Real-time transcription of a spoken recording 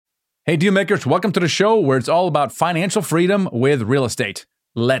Hey, deal makers, welcome to the show where it's all about financial freedom with real estate.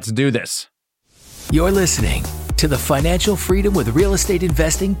 Let's do this. You're listening to the Financial Freedom with Real Estate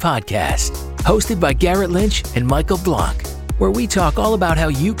Investing podcast, hosted by Garrett Lynch and Michael Blanc, where we talk all about how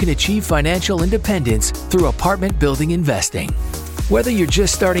you can achieve financial independence through apartment building investing. Whether you're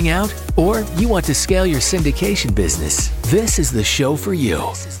just starting out or you want to scale your syndication business, this is the show for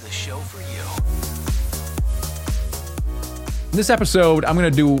you. In this episode, I'm going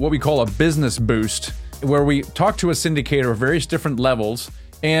to do what we call a business boost, where we talk to a syndicator of various different levels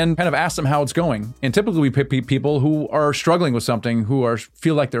and kind of ask them how it's going. And typically we pick people who are struggling with something,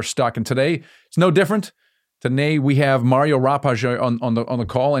 feel like they're stuck. And today, it's no different. Today, we have Mario Rapaj on the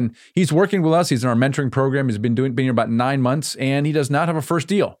call, and he's working with us. He's in our mentoring program. He's been here about 9 months, and he does not have a first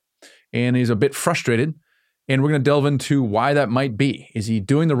deal. And he's a bit frustrated. And we're going to delve into why that might be. Is he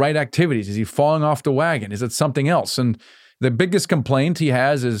doing the right activities? Is he falling off the wagon? Is it something else? And the biggest complaint he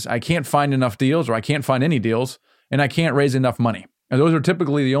has is, I can't find enough deals, or I can't find any deals, and I can't raise enough money. And those are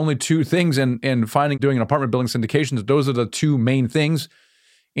typically the only two things in doing an apartment building syndications. Those are the two main things.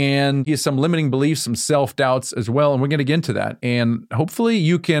 And he has some limiting beliefs, some self-doubts as well. And we're going to get into that. And hopefully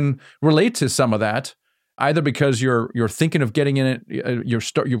you can relate to some of that, either because you're thinking of getting in it, you're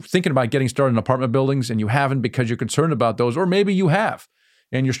thinking about getting started in apartment buildings and you haven't because you're concerned about those, or maybe you have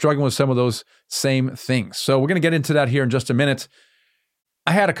and you're struggling with some of those same things. So we're going to get into that here in just a minute.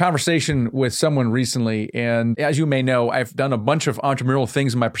 I had a conversation with someone recently, and as you may know, I've done a bunch of entrepreneurial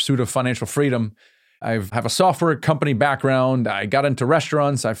things in my pursuit of financial freedom. I have a software company background. I got into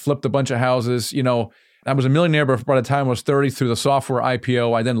restaurants. I flipped a bunch of houses. You know, I was a millionaire by the time I was 30 through the software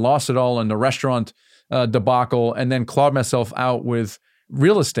IPO. I then lost it all in the restaurant debacle, and then clawed myself out with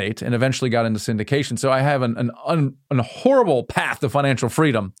real estate and eventually got into syndication. So I have a horrible path to financial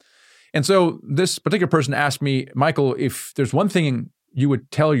freedom. And so this particular person asked me, Michael, if there's one thing you would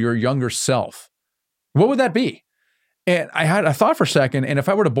tell your younger self, what would that be? And I thought for a second, and if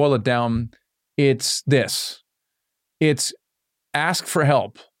I were to boil it down, it's this. It's ask for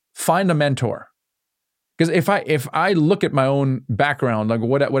help, find a mentor. Because if I look at my own background, like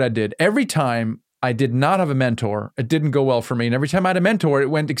what I did, every time I did not have a mentor, it didn't go well for me. And every time I had a mentor, it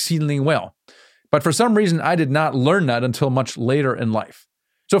went exceedingly well. But for some reason, I did not learn that until much later in life.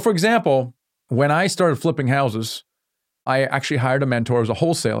 So for example, when I started flipping houses, I actually hired a mentor as a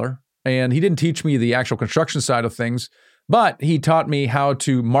wholesaler, and he didn't teach me the actual construction side of things, but he taught me how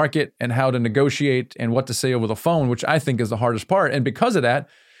to market and how to negotiate and what to say over the phone, which I think is the hardest part. And because of that,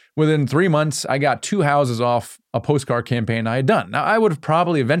 within 3 months, I got 2 houses off a postcard campaign I had done. Now, I would have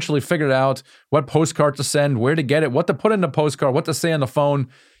probably eventually figured out what postcard to send, where to get it, what to put in the postcard, what to say on the phone,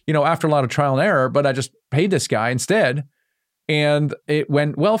 after a lot of trial and error, but I just paid this guy instead, and it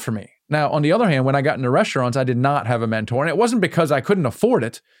went well for me. Now, on the other hand, when I got into restaurants, I did not have a mentor, and it wasn't because I couldn't afford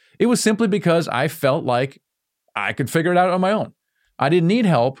it. It was simply because I felt like I could figure it out on my own. I didn't need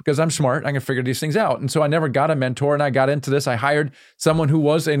help because I'm smart. I can figure these things out. And so I never got a mentor, and I got into this. I hired someone who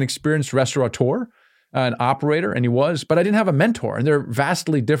was an experienced restaurateur, an operator, and he was, but I didn't have a mentor, and they're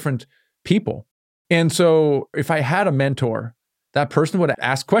vastly different people. And so if I had a mentor, that person would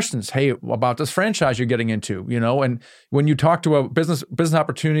ask questions. Hey, about this franchise you're getting into, and when you talk to a business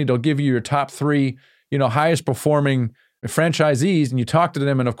opportunity, they'll give you your top 3, highest performing franchisees, and you talk to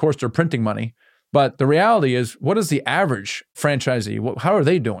them, and of course they're printing money. But the reality is, what is the average franchisee? How are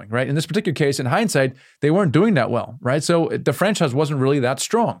they doing, right? In this particular case, in hindsight, they weren't doing that well, right? So the franchise wasn't really that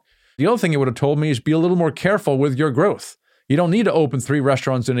strong. The other thing it would have told me is be a little more careful with your growth. You don't need to open 3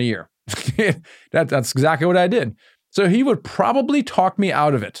 restaurants in a year. That's exactly what I did. So he would probably talk me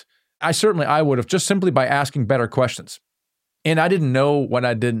out of it. I would have, just simply by asking better questions. And I didn't know what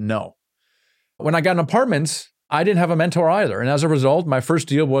I didn't know. When I got in apartments, I didn't have a mentor either. And as a result, my first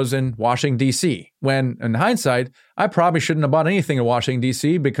deal was in Washington, D.C., when in hindsight, I probably shouldn't have bought anything in Washington,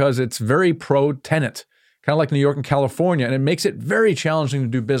 D.C. because it's very pro-tenant, kind of like New York and California, and it makes it very challenging to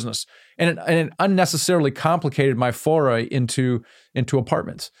do business. And it unnecessarily complicated my foray into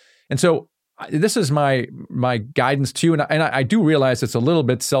apartments. And so this is my guidance to you. And I do realize it's a little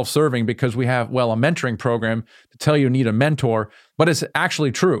bit self-serving because we have, a mentoring program to tell you need a mentor, but it's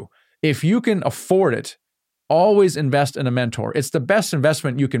actually true. If you can afford it, always invest in a mentor. It's the best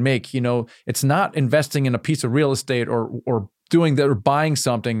investment you can make. It's not investing in a piece of real estate or doing that or buying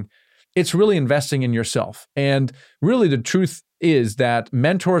something. It's really investing in yourself. And really the truth is that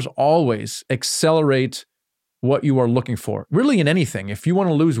mentors always accelerate what you are looking for. Really in anything. If you want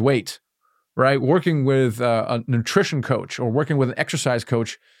to lose weight, right? Working with a nutrition coach or working with an exercise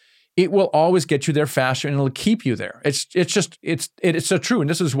coach, it will always get you there faster and it'll keep you there. It's so true. And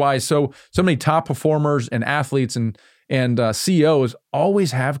this is why so many top performers and athletes and and CEOs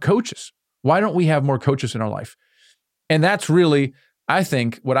always have coaches. Why don't we have more coaches in our life? And that's really, I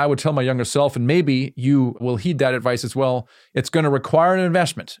think, what I would tell my younger self, and maybe you will heed that advice as well. It's going to require an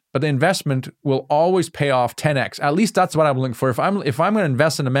investment, but the investment will always pay off 10x. At least that's what I'm looking for. If I'm going to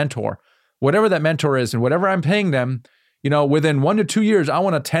invest in a mentor, whatever that mentor is and whatever I'm paying them, within 1 to 2 years, I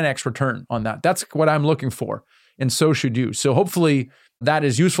want a 10x return on that. That's what I'm looking for. And so should you. So hopefully that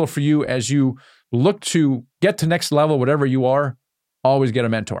is useful for you as you look to get to next level, whatever you are. Always get a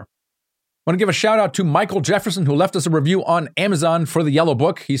mentor. I want to give a shout out to Michael Jefferson, who left us a review on Amazon for the Yellow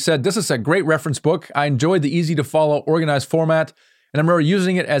Book. He said, "This is a great reference book. I enjoyed the easy to follow, organized format, and I'm already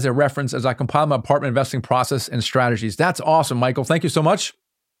using it as a reference as I compile my apartment investing process and strategies." That's awesome, Michael. Thank you so much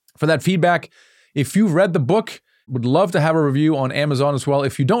for that feedback. If you've read the book, would love to have a review on Amazon as well.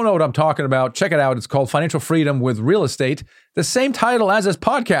 If you don't know what I'm talking about, check it out. It's called Financial Freedom with Real Estate. The same title as this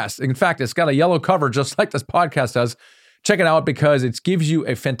podcast. In fact, it's got a yellow cover just like this podcast does. Check it out because it gives you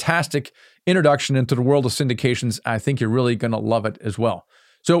a fantastic introduction into the world of syndications. I think you're really going to love it as well.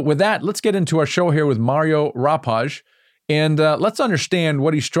 So with that, let's get into our show here with Mario Rapaj. And let's understand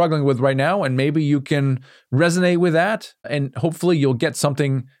what he's struggling with right now. And maybe you can resonate with that. And hopefully you'll get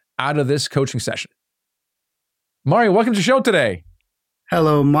something out of this coaching session. Mario, welcome to the show today.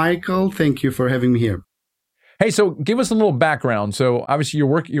 Hello, Michael. Thank you for having me here. Hey, so give us a little background. So obviously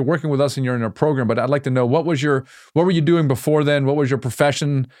you're working with us and you're in a program, but I'd like to know what were you doing before then? What was your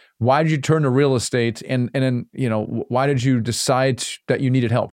profession? Why did you turn to real estate? And then, why did you decide that you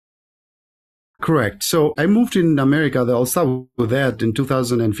needed help? Correct. So I moved in America. I'll start with that in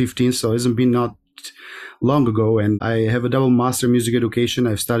 2015. So it hasn't been not long ago. And I have a double master in music education.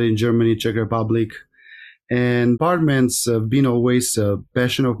 I've studied in Germany, Czech Republic. And apartments have been always a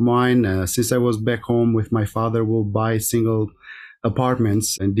passion of mine. Since I was back home with my father, we'll buy single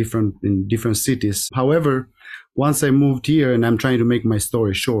apartments in different cities. However, once I moved here, and I'm trying to make my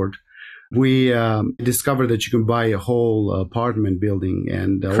story short, we discovered that you can buy a whole apartment building.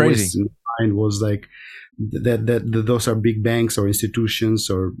 And always in my mind was like that those are big banks or institutions,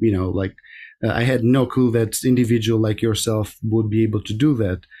 or I had no clue that individual like yourself would be able to do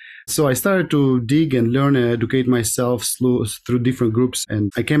that. So I started to dig and learn and educate myself through different groups.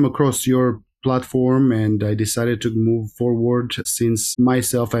 And I came across your platform and I decided to move forward. Since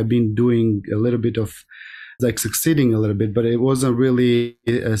myself, I've been doing a little bit of succeeding a little bit, but it wasn't really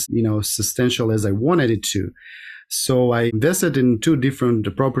as, substantial as I wanted it to. So I invested in 2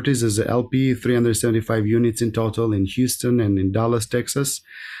 different properties as a LP, 375 units in total in Houston and in Dallas, Texas,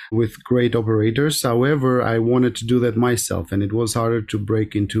 with great operators. However, I wanted to do that myself, and it was harder to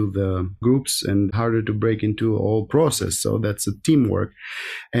break into the groups and harder to break into all process. So that's a teamwork.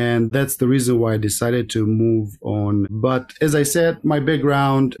 And that's the reason why I decided to move on. But as I said, my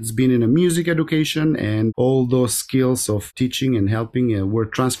background has been in a music education, and all those skills of teaching and helping were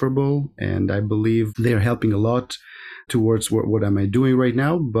transferable. And I believe they're helping a lot towards what am I doing right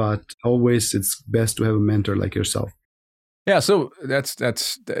now. But always it's best to have a mentor like yourself. Yeah, so that's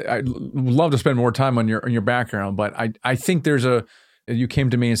I'd love to spend more time on your background, but I think you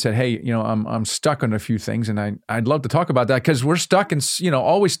came to me and said, "Hey, I'm stuck on a few things, and I'd love to talk about that because we're stuck and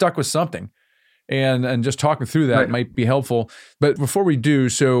always stuck with something, and just talking through that might be helpful." But before we do,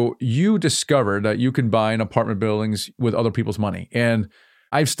 so you discovered that you can buy in apartment buildings with other people's money, and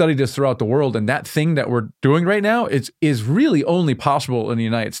I've studied this throughout the world, and that thing that we're doing right now is really only possible in the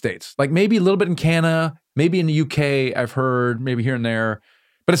United States. Like maybe a little bit in Canada, maybe in the UK, I've heard, maybe here and there.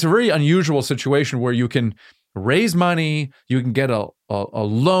 But it's a very unusual situation where you can raise money, you can get a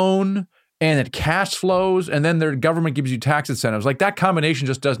loan, and it cash flows, and then the government gives you tax incentives. Like that combination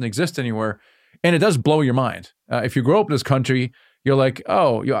just doesn't exist anywhere, and it does blow your mind. If you grow up in this country, you're like,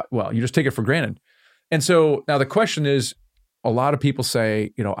 oh, you just take it for granted. And so now the question is, a lot of people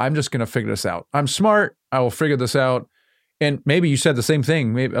say, I'm just going to figure this out. I'm smart. I will figure this out. And maybe you said the same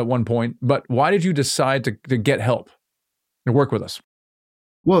thing maybe at one point, but why did you decide to get help and work with us?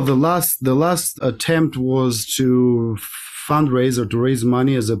 Well, the last attempt was to fundraise or to raise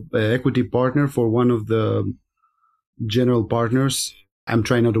money as an equity partner for one of the general partners. I'm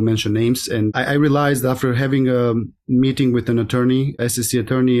trying not to mention names. And I realized after having a meeting with an attorney, SEC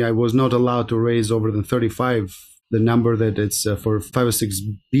attorney, I was not allowed to raise over than 35, the number that it's for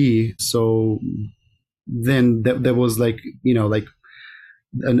 506B. So then that was an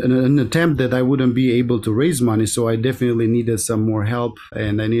attempt that I wouldn't be able to raise money. So I definitely needed some more help,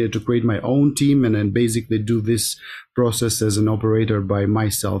 and I needed to create my own team and then basically do this process as an operator by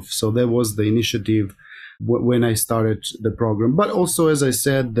myself. So that was the initiative when I started the program. But also, as I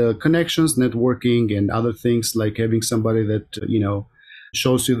said, the connections, networking, and other things like having somebody that,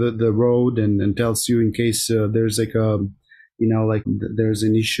 shows you the road and tells you in case there's like a, there's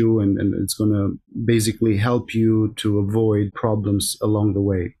an issue, and it's going to basically help you to avoid problems along the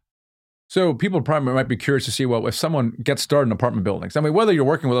way. So people probably might be curious to see, well, if someone gets started in apartment buildings, I mean, whether you're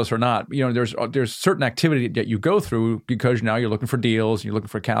working with us or not, there's certain activity that you go through because now you're looking for deals, you're looking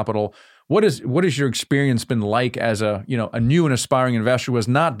for capital. What is your experience been like as a new and aspiring investor who has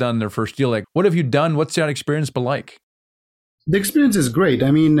not done their first deal? Like, what have you done? What's that experience been like? The experience is great.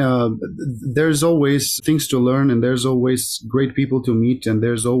 I mean, there's always things to learn, and there's always great people to meet, and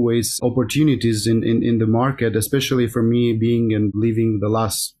there's always opportunities in the market, especially for me being and living the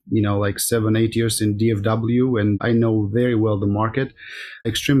last, 7-8 years in DFW. And I know very well the market,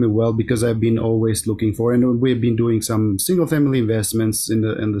 extremely well, because I've been always looking for, and we've been doing some single family investments in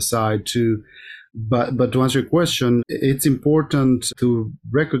the side too. But to answer your question, it's important to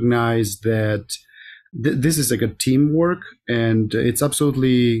recognize that this is like a teamwork, and it's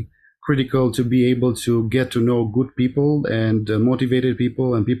absolutely critical to be able to get to know good people and motivated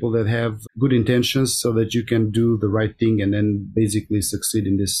people and people that have good intentions, so that you can do the right thing and then basically succeed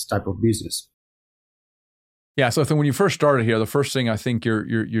in this type of business. Yeah. So when you first started here, the first thing I think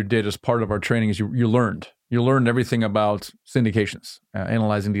you did as part of our training is you learned everything about syndications,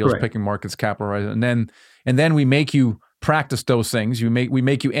 analyzing deals, Correct. picking markets, capitalizing, and then we make you practice those things. We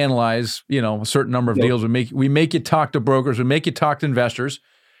make you analyze, a certain number of deals. We make you talk to brokers. We make you talk to investors.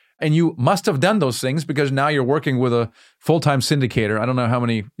 And you must have done those things because now you're working with a full-time syndicator. I don't know how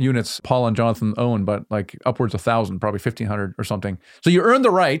many units Paul and Jonathan own, but like upwards of 1,000, probably 1,500 or something. So you earned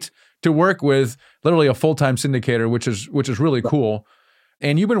the right to work with literally a full-time syndicator, which is really cool.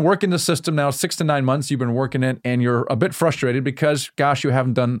 And you've been working the system now 6 to 9 months. You've been working it, and you're a bit frustrated because, gosh, you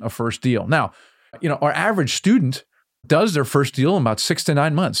haven't done a first deal. Now, our average student does their first deal in about 6 to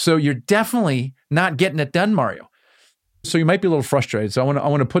 9 months. So you're definitely not getting it done, Mario. So you might be a little frustrated. So I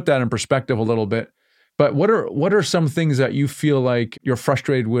want to put that in perspective a little bit. But what are some things that you feel like you're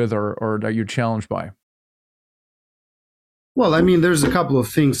frustrated with or that you're challenged by? Well, I mean, there's a couple of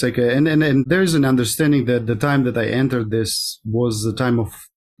things, like, and there's an understanding that the time that I entered this was the time of,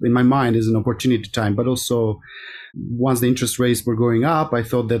 in my mind, is an opportunity time, but also once the interest rates were going up, I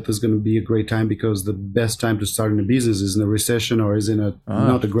thought that was going to be a great time, because the best time to start in a business is in a recession or is in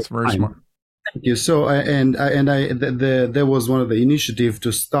not a great very time. Smart. Thank you. So, there was one of the initiatives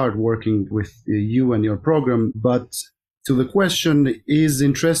to start working with you and your program. But to the question, is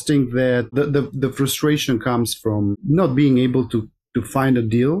interesting that the frustration comes from not being able to find a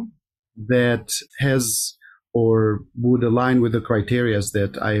deal that has or would align with the criteria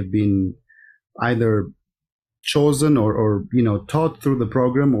that I've been either chosen or taught through the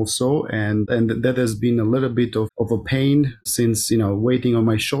program also, and that has been a little bit of a pain since weighting on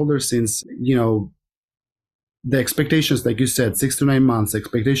my shoulders, since the expectations, like you said, 6 to 9 months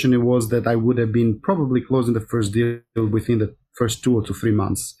expectation, it was that I would have been probably closing the first deal within the first 2 to 3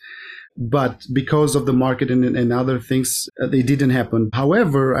 months. But because of the market and other things, it didn't happen.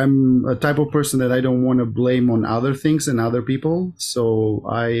 However, I'm a type of person that I don't want to blame on other things and other people. So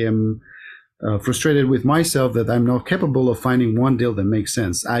I am frustrated with myself that I'm not capable of finding one deal that makes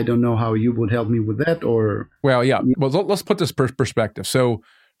sense. I don't know how you would help me with that, or... Well, yeah. Well, let's put this perspective. So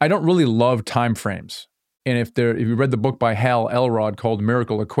I don't really love time frames. And if you read the book by Hal Elrod called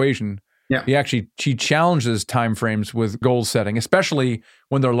Miracle Equation, yeah, he challenges time frames with goal setting, especially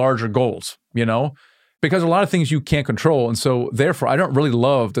when they're larger goals, because a lot of things you can't control. And so therefore, I don't really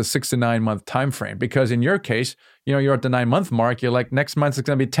love the 6 to 9 month time frame, because in your case, you're at the 9 month mark. You're like, next month it's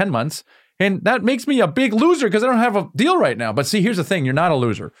going to be 10 months. And that makes me a big loser because I don't have a deal right now. But see, here's the thing: you're not a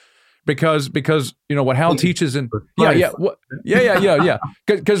loser, because what Hal teaches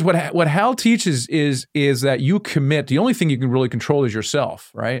because what Hal teaches is that you commit. The only thing you can really control is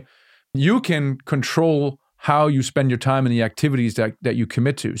yourself, right? You can control how you spend your time and the activities that you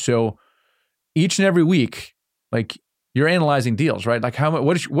commit to. So each and every week, like, you're analyzing deals, right? Like,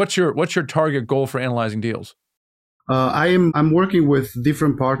 what's your target goal for analyzing deals? I'm working with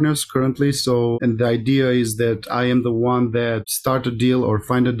different partners currently. And the idea is that I am the one that start a deal or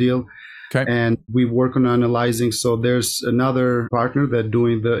find a deal. Okay. And we work on analyzing. So there's another partner that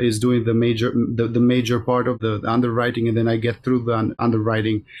is doing the major part of the underwriting, and then I get through the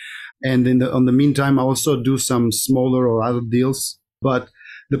underwriting. And on the meantime, I also do some smaller or other deals. But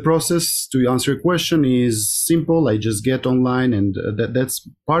the process, to answer your question, is simple. I just get online, and that's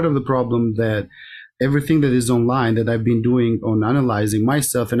part of the problem, that everything that is online that I've been doing on analyzing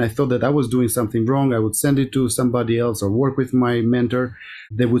myself, and I thought that I was doing something wrong, I would send it to somebody else or work with my mentor.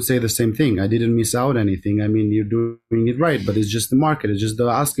 They would say the same thing. I didn't miss out anything. I mean, you're doing it right, but it's just the market. It's just the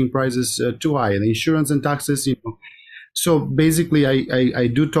asking price is too high. The insurance and taxes, So basically, I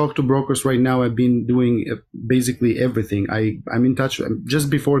do talk to brokers right now. I've been doing basically everything. I'm in touch. Just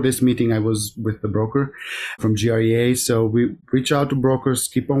before this meeting, I was with the broker from GREA. So we reach out to brokers,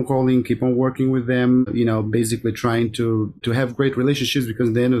 keep on calling, keep on working with them, basically trying to have great relationships, because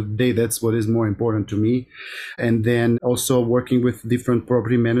at the end of the day, that's what is more important to me. And then also working with different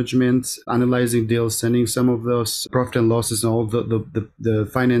property management, analyzing deals, sending some of those profit and losses and all the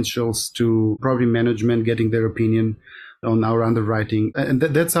financials to property management, getting their opinion on our underwriting. And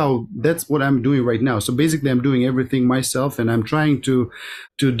that's what I'm doing right now. So basically I'm doing everything myself, and I'm trying to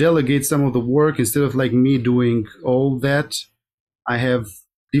delegate some of the work. Instead of like me doing all that, I have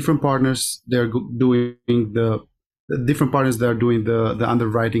different partners. They're doing the different partners that are doing the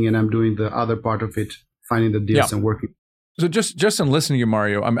underwriting, and I'm doing the other part of it, finding the deals and working. So just in listening to you,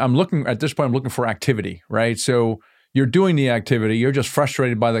 Mario, I'm looking at this point, I'm looking for activity, right? So you're doing the activity, you're just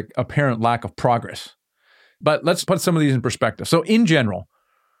frustrated by the apparent lack of progress. But let's put some of these in perspective. So in general,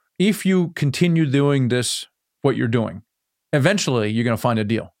 if you continue doing this, what you're doing, eventually you're going to find a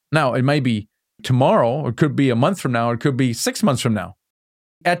deal. Now, it may be tomorrow, or it could be a month from now, or it could be 6 months from now.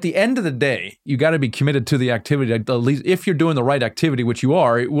 At the end of the day, you got to be committed to the activity. At least if you're doing the right activity, which you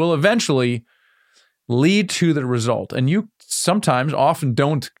are, it will eventually lead to the result. And you sometimes often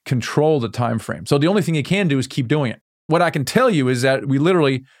don't control the time frame. So the only thing you can do is keep doing it. What I can tell you is that we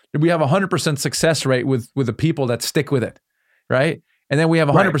have a 100% success rate with the people that stick with it, right? And then we have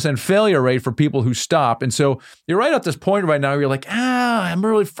a 100% failure rate for people who stop. And so you're right at this point right now where you're like, I'm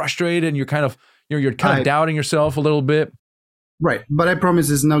really frustrated, and you're kind of doubting yourself a little bit. Right. But I promise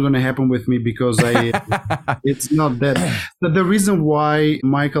it's not going to happen with me, because it's not that. But the reason why,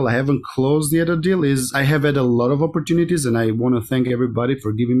 Michael, I haven't closed the other deal is I have had a lot of opportunities, and I want to thank everybody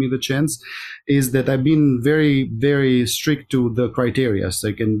for giving me the chance, is that I've been very, very strict to the criteria,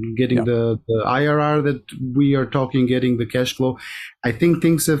 like in getting the IRR that we are talking, getting the cash flow. I think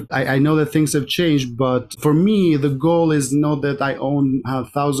I know that things have changed, but for me, the goal is not that I own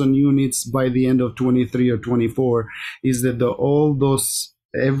 1,000 units by the end of 23 or 24, is that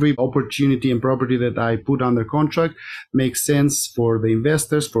every opportunity and property that I put under contract makes sense for the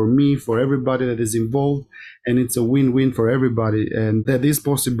investors, for me, for everybody that is involved. And it's a win-win for everybody. And that is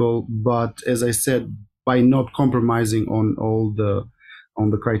possible. But as I said, by not compromising on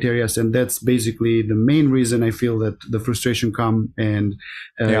the criteria. And that's basically the main reason I feel that the frustration come, and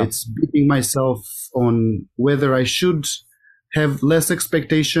it's beating myself on whether I should have less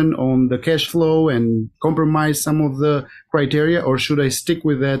expectation on the cash flow and compromise some of the criteria, or should I stick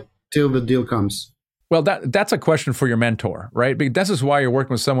with that till the deal comes? Well, that's a question for your mentor, right? Because this is why you're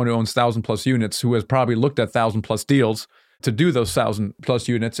working with someone who owns 1,000+ units, who has probably looked at 1,000+ deals to do those 1,000+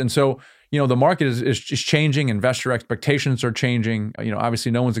 units. And so, the market is changing. Investor expectations are changing.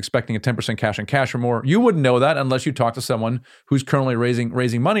 Obviously no one's expecting a 10% cash on cash or more. You wouldn't know that unless you talk to someone who's currently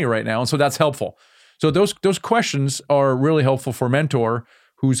raising money right now. And so that's helpful. So those questions are really helpful for a mentor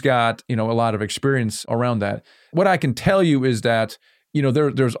who's got, a lot of experience around that. What I can tell you is that,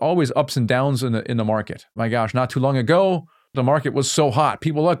 there's always ups and downs in the market. My gosh, not too long ago, the market was so hot.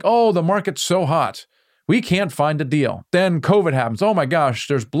 People look, the market's so hot, we can't find a deal. Then COVID happens. Oh my gosh,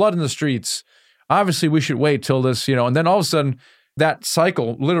 there's blood in the streets. Obviously, we should wait till this, and then all of a sudden, that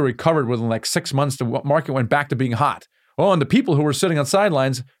cycle literally covered within like 6 months, the market went back to being hot. Oh, and the people who were sitting on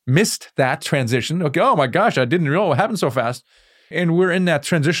sidelines missed that transition. Okay, oh my gosh, I didn't know it happened so fast. And we're in that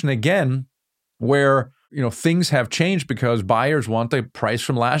transition again where, things have changed because buyers want the price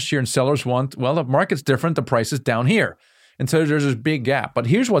from last year and sellers want, the market's different, the price is down here. And so there's this big gap. But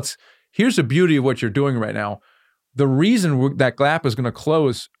here's the beauty of what you're doing right now. The reason that gap is going to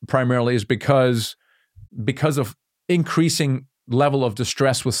close primarily is because of increasing level of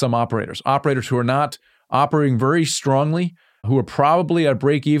distress with some operators who are not operating very strongly, who are probably at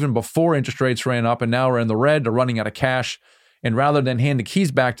break even before interest rates ran up and now are in the red, they're running out of cash. And rather than hand the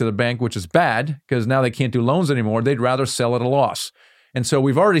keys back to the bank, which is bad because now they can't do loans anymore, they'd rather sell at a loss. And so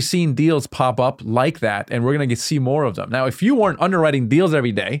we've already seen deals pop up like that, and we're going to see more of them. Now, if you weren't underwriting deals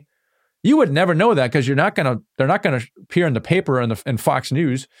every day, you would never know that because they're not going to appear in the paper and Fox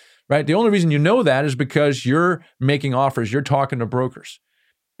News, right? The only reason you know that is because you're making offers, you're talking to brokers.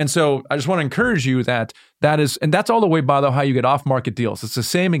 And so I just want to encourage you that is, and that's all the way, by the way, how you get off-market deals. It's the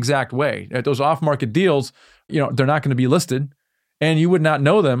same exact way. Those off-market deals, they're not going to be listed, and you would not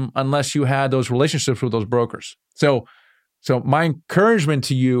know them unless you had those relationships with those brokers. So my encouragement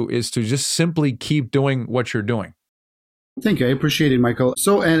to you is to just simply keep doing what you're doing. Thank you. I appreciate it, Michael.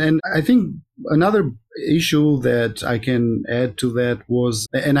 So, and I think another issue that I can add to that was,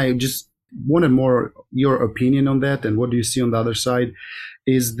 and I just wanted more your opinion on that and what do you see on the other side,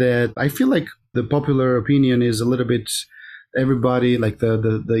 is that I feel like the popular opinion is a little bit, everybody, like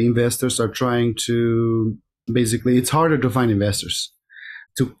the investors are trying to, basically, it's harder to find investors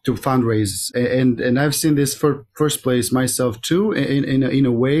to fundraise. And I've seen this for first place myself too. In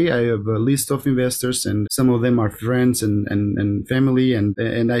a way, I have a list of investors, and some of them are friends and family,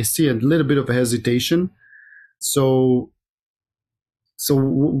 and I see a little bit of a hesitation. So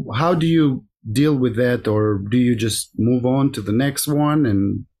how do you deal with that, or do you just move on to the next one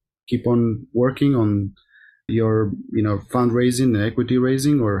and keep on working on your fundraising and equity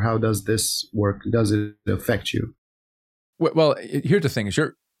raising, or how does this work? Does it affect you? Well, here's the thing: is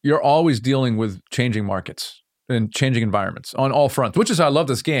you're always dealing with changing markets and changing environments on all fronts. Which is I love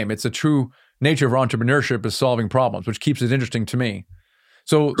this game. It's a true nature of entrepreneurship is solving problems, which keeps it interesting to me.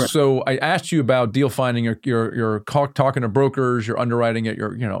 So Correct. So I asked you about deal finding. You're talking to brokers. You're underwriting it.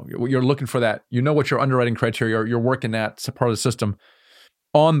 You're looking for that. You know what your underwriting criteria are. You're working that. It's a part of the system.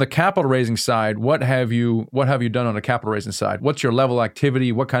 On the capital raising side, what have you done on the capital raising side? What's your level of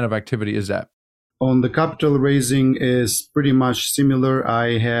activity? What kind of activity is that? On the capital raising is pretty much similar.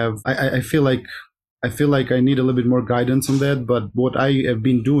 I feel like I need a little bit more guidance on that. But what I have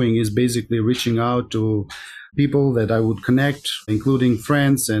been doing is basically reaching out to people that I would connect, including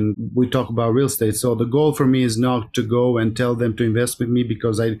friends, and we talk about real estate. So the goal for me is not to go and tell them to invest with me,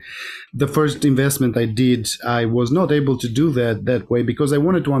 because the first investment I did, I was not able to do that way because I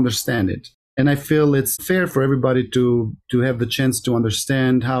wanted to understand it. And I feel it's fair for everybody to have the chance to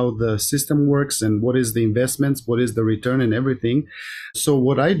understand how the system works and what is the investments, what is the return and everything. So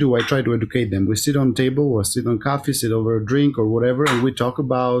what I do, I try to educate them. We sit on a table or sit on coffee, sit over a drink or whatever, and we talk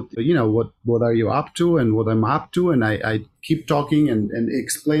about, what are you up to and what I'm up to. And I keep talking and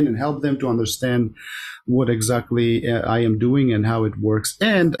explain and help them to understand what exactly I am doing and how it works.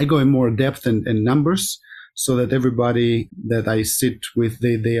 And I go in more depth and numbers, so that everybody that I sit with,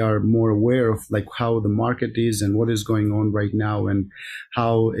 they are more aware of like how the market is and what is going on right now and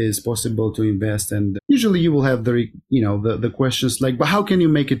how is possible to invest. And usually you will have the questions like, but how can you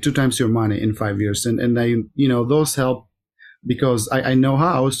make it 2 times your money in 5 years? And I, those help because I know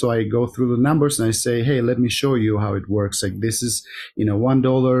how. So I go through the numbers and I say, hey, let me show you how it works. Like this is,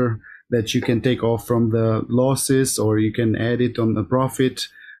 $1 that you can take off from the losses, or you can add it on the profit.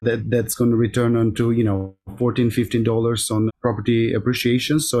 That's going to return onto $14, $15 on property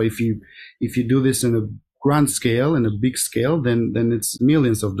appreciation. So if you do this in a grand scale and a big scale, then it's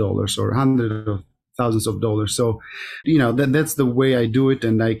millions of dollars or hundreds of thousands of dollars. So that's the way I do it,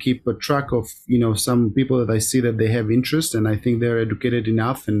 and I keep a track of some people that I see that they have interest, and I think they're educated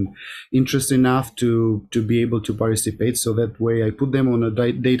enough and interested enough to be able to participate. So that way I put them on a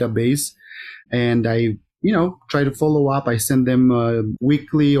database, and I try to follow up. I send them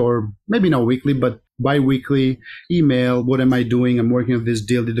weekly, or maybe not weekly, but bi-weekly email. What am I doing? I'm working on this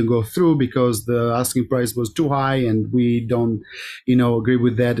deal. Didn't go through because the asking price was too high and we don't, agree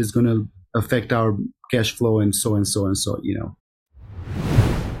with that. It's going to affect our cash flow and so and so and so,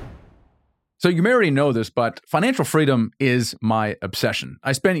 So you may already know this, but financial freedom is my obsession.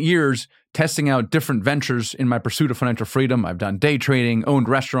 I spent years testing out different ventures in my pursuit of financial freedom. I've done day trading, owned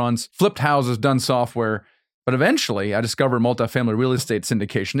restaurants, flipped houses, done software. But eventually, I discovered multifamily real estate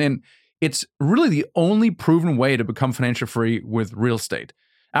syndication, and it's really the only proven way to become financially free with real estate.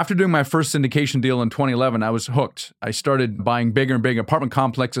 After doing my first syndication deal in 2011, I was hooked. I started buying bigger and bigger apartment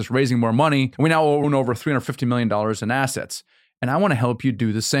complexes, raising more money, and we now own over $350 million in assets. And I want to help you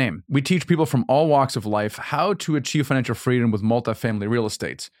do the same. We teach people from all walks of life how to achieve financial freedom with multifamily real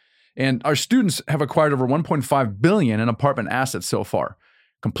estate. And our students have acquired over $1.5 billion in apartment assets so far.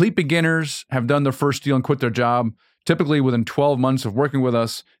 Complete beginners have done their first deal and quit their job, typically within 12 months of working with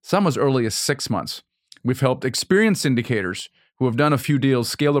us, some as early as 6 months. We've helped experienced syndicators who have done a few deals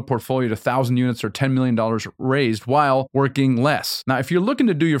scale their portfolio to 1,000 units or $10 million raised while working less. Now, if you're looking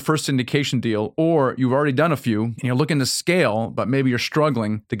to do your first syndication deal, or you've already done a few and you're looking to scale, but maybe you're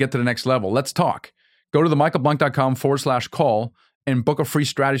struggling to get to the next level, let's talk. Go to themichaelblank.com/call and book a free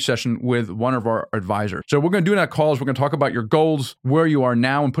strategy session with one of our advisors. So what we're going to do in that call is we're going to talk about your goals, where you are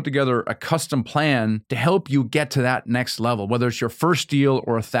now, and put together a custom plan to help you get to that next level, whether it's your first deal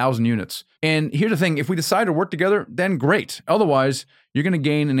or 1,000 units. And here's the thing, if we decide to work together, then great. Otherwise, you're going to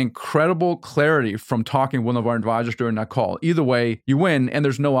gain an incredible clarity from talking with one of our advisors during that call. Either way, you win, and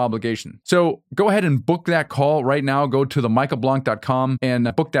there's no obligation. So go ahead and book that call right now. Go to themichaelblank.com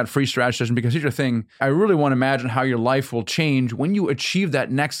and book that free strategy session, because here's the thing, I really want to imagine how your life will change when you achieve that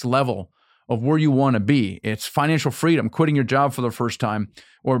next level of where you want to be. It's financial freedom, quitting your job for the first time,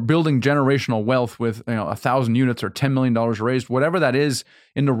 or building generational wealth with 1,000 units or $10 million raised, whatever that is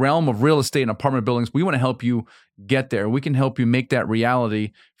in the realm of real estate and apartment buildings. We want to help you get there. We can help you make that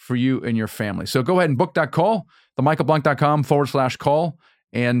reality for you and your family. So go ahead and book that call, themichaelblank.com/call,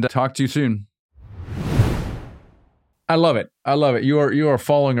 and talk to you soon. I love it. I love it. You are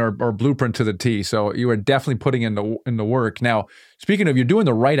following our blueprint to the T. So you are definitely putting in the work. Now, speaking of, you're doing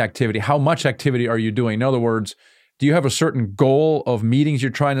the right activity. How much activity are you doing? In other words, do you have a certain goal of meetings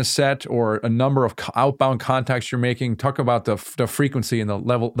you're trying to set, or a number of outbound contacts you're making? Talk about the frequency and the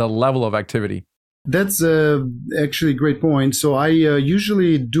level of activity. That's actually a great point. So I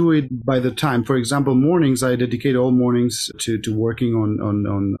usually do it by the time. For example, mornings, I dedicate all mornings to working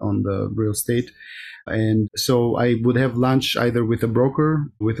on the real estate. And so I would have lunch either with a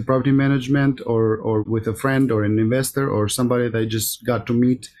broker, with a property management, or with a friend or an investor or somebody that I just got to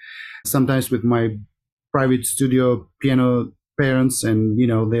meet. Sometimes with my private studio piano parents, and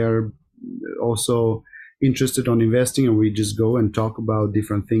they are also interested on investing, and we just go and talk about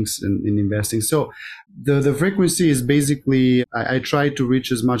different things in investing. So the frequency is basically, I try to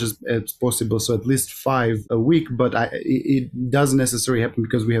reach as much as possible, so at least 5 a week, but it doesn't necessarily happen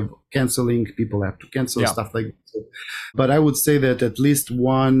because we have canceling, people have to cancel, stuff like that. So, but I would say that at least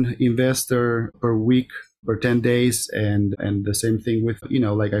one investor per week for 10 days, and the same thing with,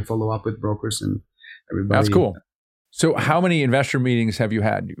 like I follow up with brokers and everybody. That's cool. So how many investor meetings have you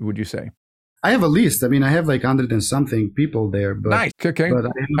had, would you say? I have a list. I mean, I have like 100 and something people there, but nice. Okay. But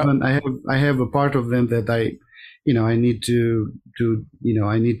I have a part of them that I need to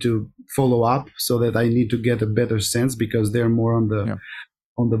follow up, so that I need to get a better sense, because they're more on the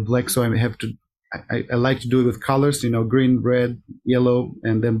black. So I have to. I like to do it with colors, green, red, yellow,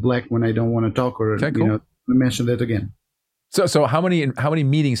 and then black when I don't want to talk, or cool. Mention that again. So how many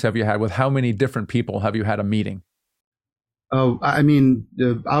meetings have you had? With how many different people have you had a meeting? Oh, I mean,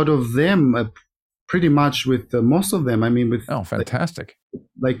 out of them, pretty much with most of them. I mean, with fantastic.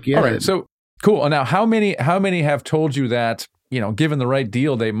 Yeah. All right, so cool. Now, how many have told you that given the right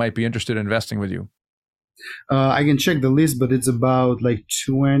deal, they might be interested in investing with you? I can check the list, but it's about like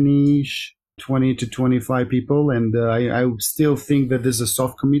 20 to 25 people, and I still think that there's a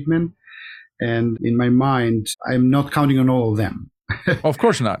soft commitment. And in my mind, I'm not counting on all of them. Of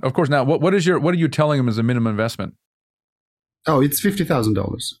course not. Of course not. What are you telling them as a minimum investment? Oh, it's $50,000.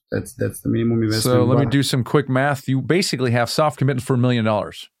 That's the minimum investment. So let me do some quick math. You basically have soft commitments for $1 million.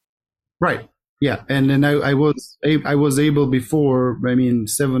 Right. Yeah. And then I was able before,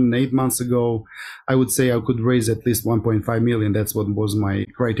 7-8 months ago, I would say I could raise at least 1.5 million. That's what was my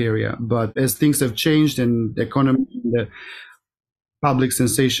criteria. But as things have changed, and the economy, the public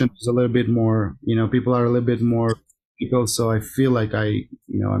sensation is a little bit more, people are a little bit more people. So I feel like I'm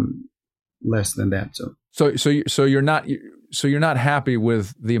less than that. So you're not happy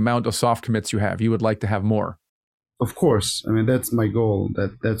with the amount of soft commits you have. You would like to have more. Of course. I mean, that's my goal.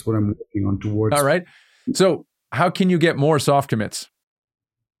 That's what I'm working on towards. All right. So how can you get more soft commits?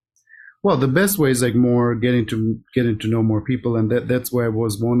 Well, the best way is like more getting to know more people. And that's why I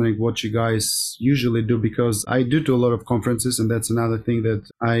was wondering what you guys usually do, because I do a lot of conferences, and that's another thing that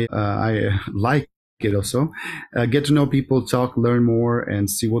I like. It also get to know people, talk, learn more, and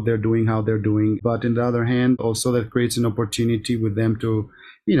see what they're doing, how they're doing. But on the other hand, also that creates an opportunity with them to,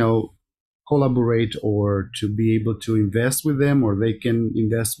 collaborate, or to be able to invest with them, or they can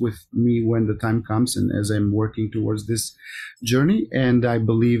invest with me when the time comes, and as I'm working towards this journey. And I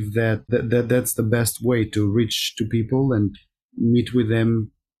believe that's the best way to reach to people and meet with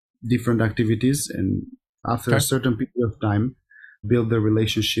them, different activities, and after a certain period of time, build the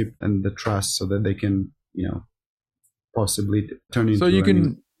relationship and the trust, so that they can, possibly turn into. So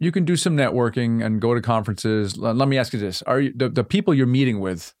you can do some networking and go to conferences. Let me ask you this: are you the people you're meeting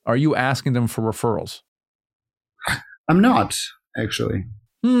with? Are you asking them for referrals? I'm not, actually.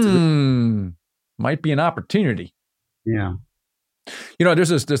 Might be an opportunity. Yeah.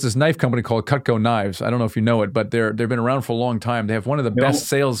 There's this knife company called Cutco Knives. I don't know if you know it, but they've been around for a long time. They have one of the best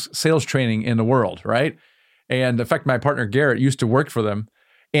sales training in the world, right? And in fact, my partner Garrett used to work for them.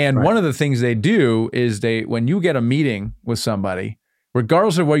 And one of the things they do is when you get a meeting with somebody,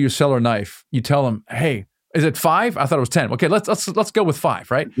 regardless of where you sell a knife, you tell them, "Hey, is it 5? I thought it was 10. Okay, let's go with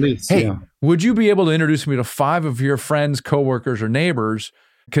 5, right? Least, hey, would you be able to introduce me to 5 of your friends, coworkers, or neighbors?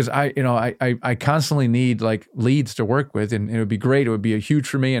 Because I constantly need like leads to work with, and it would be great. It would be huge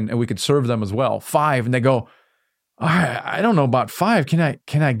for me, and we could serve them as well. 5." And they go, I don't know about 5.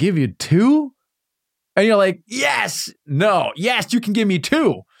 Can I give you 2? And you're like, yes, you can give me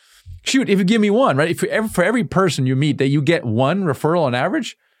 2. Shoot, if you give me 1, right? For every person you meet, that you get 1 referral on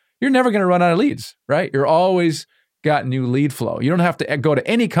average, you're never going to run out of leads, right? You're always got new lead flow. You don't have to go to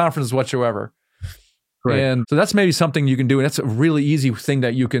any conference whatsoever. Right. And so that's maybe something you can do. And that's a really easy thing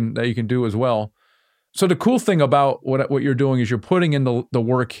that you can do as well. So the cool thing about what you're doing is you're putting in the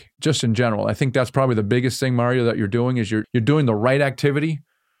work just in general. I think that's probably the biggest thing, Mario, that you're doing is you're doing the right activity.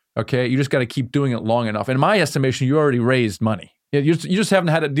 Okay. You just got to keep doing it long enough. In my estimation, you already raised money. You just haven't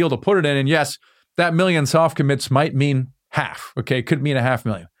had a deal to put it in. And yes, that million soft commits might mean half. Okay. It could mean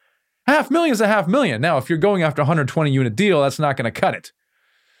 $500,000. $500,000 is $500,000. Now, if you're going after a 120 unit deal, that's not going to cut it.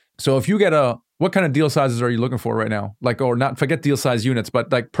 So if you get what kind of deal sizes are you looking for right now? Like, or not, forget deal size units,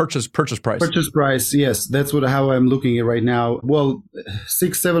 but like purchase price. Purchase price, yes. That's how I'm looking at right now. Well,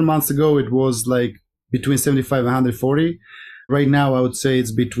 6-7 months ago, it was like between 75 and 140. Right now, I would say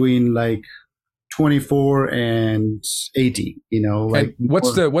it's between like 24 and 80, like. And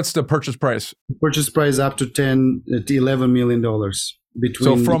what's the purchase price? Purchase price up to $10 to $11 million.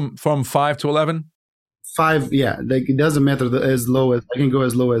 So from 5 to 11? 5, yeah. Like it doesn't matter as low as I can go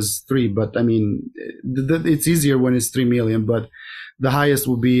as low as 3, but I mean, it's easier when it's 3 million, but the highest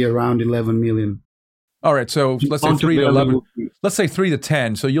will be around 11 million. All right. So let's say 3 to 11. Let's say 3 to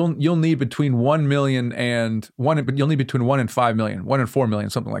 10. So you'll need between 1 million and but you'll need between 1 and 5 million, 1 and 4 million,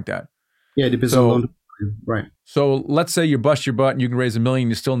 something like that. Yeah, it depends on loan. Right. So let's say you bust your butt and you can raise $1 million,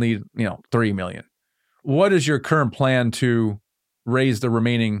 you still need, 3 million. What is your current plan to raise the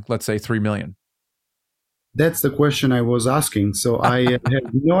remaining, let's say, 3 million? That's the question I was asking. So I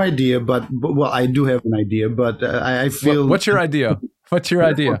have no idea, but well, I do have an idea, but I feel. What's your idea? What's your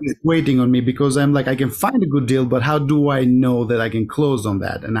idea? It's waiting on me because I'm like, I can find a good deal, but how do I know that I can close on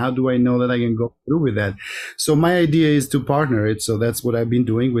that? And how do I know that I can go through with that? So my idea is to partner it. So that's what I've been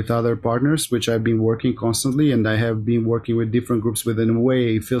doing with other partners, which I've been working constantly. And I have been working with different groups within a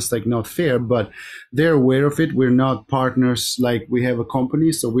way it feels like not fair, but they're aware of it. We're not partners like we have a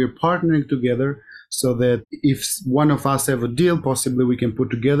company. So we're partnering together so that if one of us have a deal, possibly we can put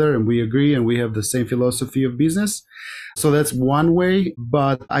together and we agree and we have the same philosophy of business. So that's one way,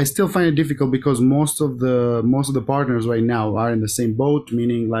 but I still find it difficult because most of the partners right now are in the same boat,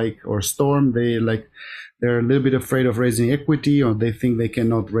 meaning or Storm, they're a little bit afraid of raising equity, or they think they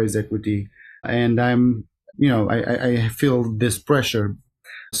cannot raise equity. And I feel this pressure.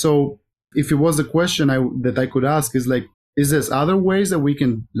 So if it was a question that I could ask is there other ways that we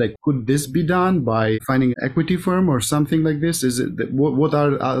can, could this be done by finding an equity firm or something like this? What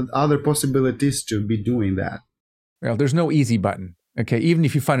are other possibilities to be doing that? Well, there's no easy button. Okay. Even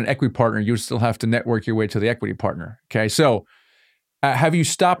if you find an equity partner, you still have to network your way to the equity partner. Okay. So have you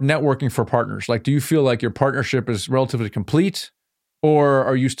stopped networking for partners? Do you feel like your partnership is relatively complete, or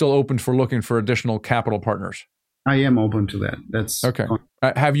are you still open for looking for additional capital partners? I am open to that. That's okay.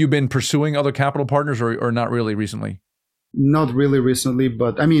 Have you been pursuing other capital partners or not really recently? Not really recently,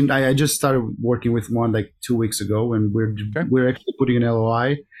 but I mean, I just started working with one 2 weeks ago, and we're actually putting an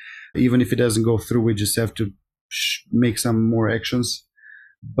LOI. Even if it doesn't go through, we just have to make some more actions.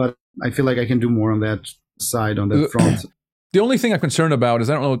 But I feel like I can do more on that side, on that front. The only thing I'm concerned about is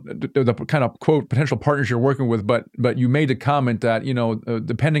I don't know the kind of quote potential partners you're working with, but you made a comment that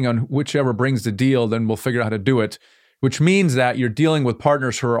depending on whichever brings the deal, then we'll figure out how to do it. Which means that you're dealing with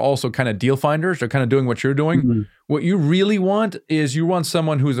partners who are also kind of deal finders. They're kind of doing what you're doing. Mm-hmm. What you really want is you want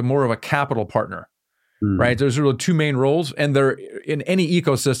someone who's more of a capital partner, right? There's really two main roles, and they're in any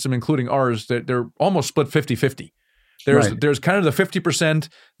ecosystem, including ours, they're almost split 50-50. There's kind of the 50%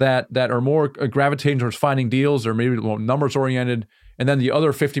 that are more gravitating towards finding deals or maybe more numbers oriented, and then the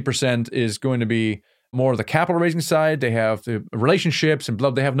other 50% is going to be more of the capital raising side. They have the relationships and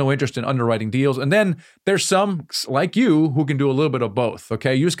they have no interest in underwriting deals. And then there's some like you who can do a little bit of both.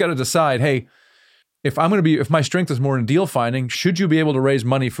 Okay. You just got to decide, hey, if my strength is more in deal finding, should you be able to raise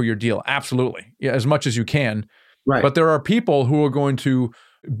money for your deal? Absolutely. Yeah, as much as you can. Right. But there are people who are going to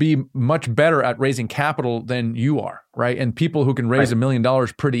be much better at raising capital than you are. Right. And people who can raise $1 million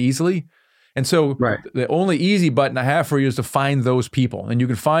pretty easily. And so the only easy button I have for you is to find those people. And you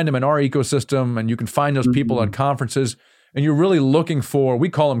can find them in our ecosystem, and you can find those people at conferences. And you're really looking for, we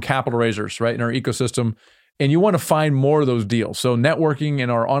call them capital raisers, right, in our ecosystem. And you want to find more of those deals. So networking in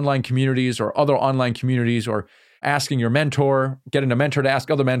our online communities or other online communities, or asking your mentor, getting a mentor to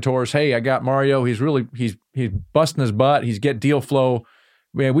ask other mentors, hey, I got Mario. He's busting his butt. He's get deal flow.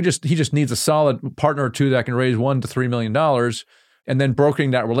 Man, he just needs a solid partner or two that can raise $1 to $3 million. And then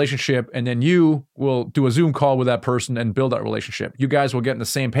brokering that relationship, and then you will do a Zoom call with that person and build that relationship. You guys will get on the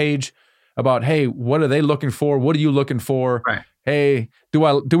same page about, hey, what are they looking for? What are you looking for? Right. Hey,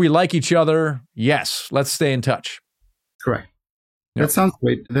 do we like each other? Yes. Let's stay in touch. Correct. Yep. That sounds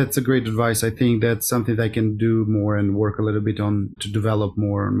great. That's a great advice. I think that's something that I can do more and work a little bit on to develop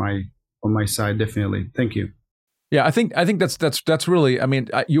more on my side. Definitely. Thank you. Yeah, I think that's really. I mean,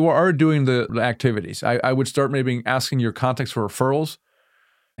 you are doing the activities. I would start maybe asking your contacts for referrals,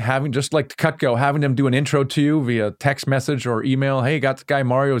 having just like Cutco, having them do an intro to you via text message or email. Hey, got the guy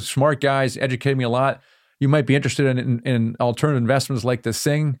Mario, smart guy, he's educated me a lot. You might be interested in alternative investments like this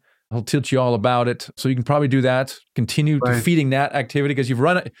thing. He'll teach you all about it. So you can probably do that. Continue to feeding that activity because if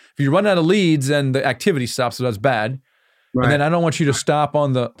you run out of leads and the activity stops, so that's bad. Right. And then I don't want you to stop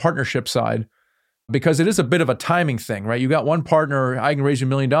on the partnership side because it is a bit of a timing thing, right? You got one partner, I can raise you $1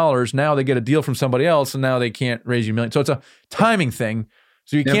 million. Now they get a deal from somebody else and now they can't raise you $1 million. So it's a timing thing.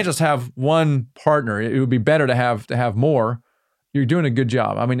 So you can't just have one partner. It would be better to have more. You're doing a good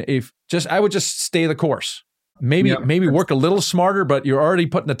job. I mean, I would just stay the course. Maybe work a little smarter, but you're already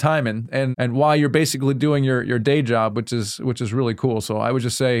putting the time in, and while you're basically doing your day job, which is really cool. So I would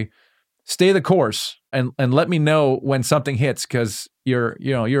just say, stay the course and let me know when something hits because you're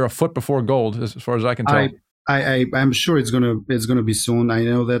a foot before gold as far as I can tell. I'm sure it's gonna be soon. I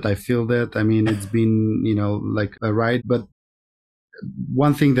know that. I feel that. I mean, it's been like a ride, but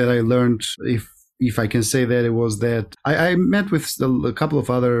one thing that I learned, if I can say that, it was that I met with a couple of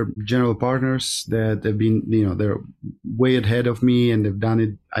other general partners that have been, they're way ahead of me and they've done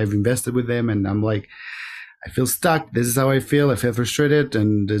it. I've invested with them and I'm like, I feel stuck. This is how I feel. I feel frustrated.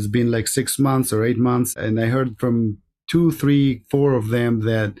 And it's been like 6 months or 8 months. And I heard from 2, 3, 4 of them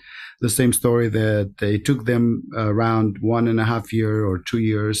that the same story, that they took them around 1.5 years or 2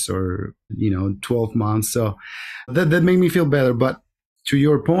 years or, 12 months. So that made me feel better. But to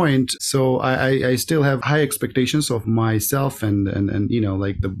your point, so I still have high expectations of myself and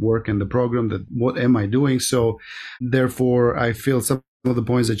like the work and the program, that what am I doing? So therefore, I feel some of the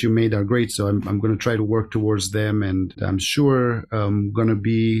points that you made are great. So I'm going to try to work towards them. And I'm sure I'm going to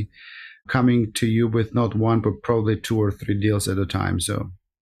be coming to you with not one, but probably 2 or 3 deals at a time. So.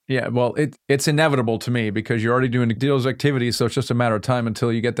 Yeah, well, it's inevitable to me because you're already doing deals activities. So it's just a matter of time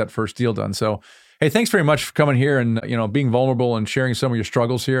until you get that first deal done. So hey, thanks very much for coming here and being vulnerable and sharing some of your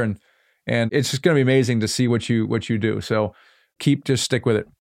struggles here, and it's just going to be amazing to see what you do. So just stick with it.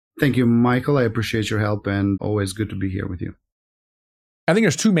 Thank you, Michael. I appreciate your help and always good to be here with you. I think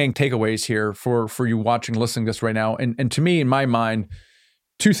there's 2 main takeaways here for you watching, listening to this right now, and to me, in my mind,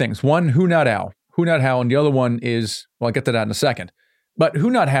 2 things. One, who not how, and the other one is, well, I'll get to that in a second. But Who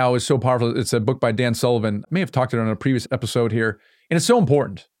Not How is so powerful. It's a book by Dan Sullivan. I may have talked about it on a previous episode here, and it's so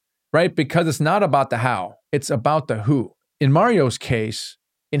important. Right? Because it's not about the how, it's about the who. In Mario's case,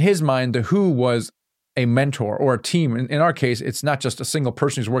 in his mind, the who was a mentor or a team. In our case, it's not just a single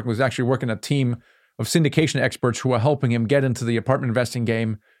person who's working, he's actually working a team of syndication experts who are helping him get into the apartment investing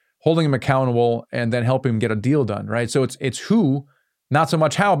game, holding him accountable, and then helping him get a deal done, right? So it's who, not so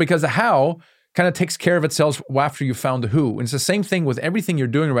much how, because the how kind of takes care of itself after you found the who. And it's the same thing with everything you're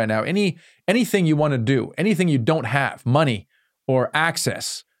doing right now. Anything you want to do, anything you don't have, money or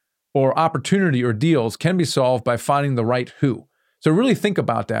access, or opportunity or deals can be solved by finding the right who. So really think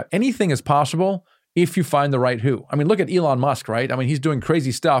about that. Anything is possible if you find the right who. I mean, look at Elon Musk, right? I mean, he's doing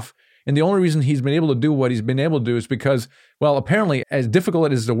crazy stuff. And the only reason he's been able to do what he's been able to do is because, well, apparently, as difficult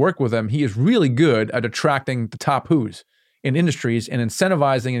it is to work with him, he is really good at attracting the top who's in industries and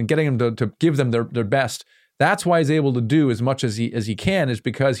incentivizing and getting them to give them their best. That's why he's able to do as much as he can, is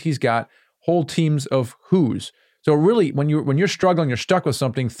because he's got whole teams of who's. So really, when you're struggling, you're stuck with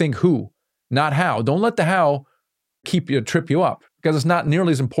something, think who, not how. Don't let the how trip you up, because it's not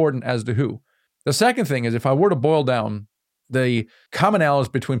nearly as important as the who. The second thing is, if I were to boil down the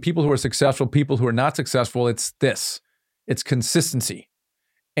commonalities between people who are successful, people who are not successful, it's this. It's consistency.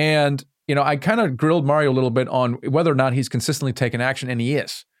 And, I kind of grilled Mario a little bit on whether or not he's consistently taken action, and he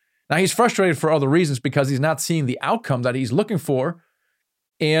is. Now, he's frustrated for other reasons because he's not seeing the outcome that he's looking for.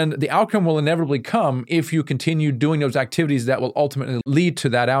 And the outcome will inevitably come if you continue doing those activities that will ultimately lead to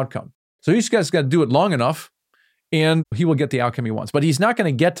that outcome. So he's just got to do it long enough, and he will get the outcome he wants. But he's not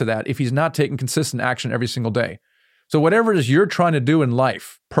going to get to that if he's not taking consistent action every single day. So whatever it is you're trying to do in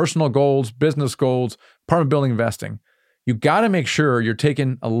life, personal goals, business goals, apartment building investing, you got to make sure you're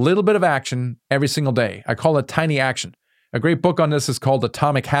taking a little bit of action every single day. I call it tiny action. A great book on this is called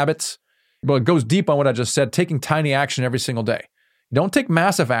Atomic Habits. But it goes deep on what I just said, taking tiny action every single day. Don't take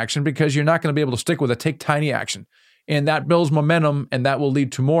massive action because you're not going to be able to stick with it. Take tiny action. And that builds momentum, and that will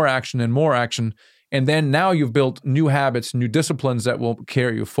lead to more action and more action. And then now you've built new habits, new disciplines that will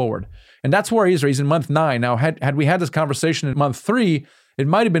carry you forward. And that's where he's in month 9. Now, had we had this conversation in month 3, it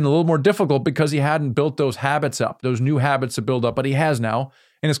might have been a little more difficult because he hadn't built those habits up, those new habits to build up, but he has now,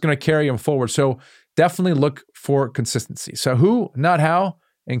 and it's going to carry him forward. So definitely look for consistency. So who, not how,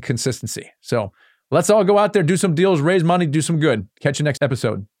 and consistency. So let's all go out there, do some deals, raise money, do some good. Catch you next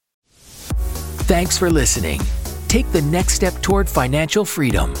episode. Thanks for listening. Take the next step toward financial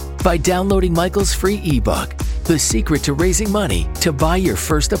freedom by downloading Michael's free ebook, The Secret to Raising Money to Buy Your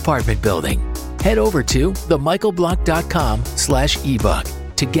First Apartment Building. Head over to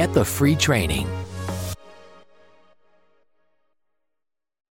themichaelblanc.com/ebook to get the free training.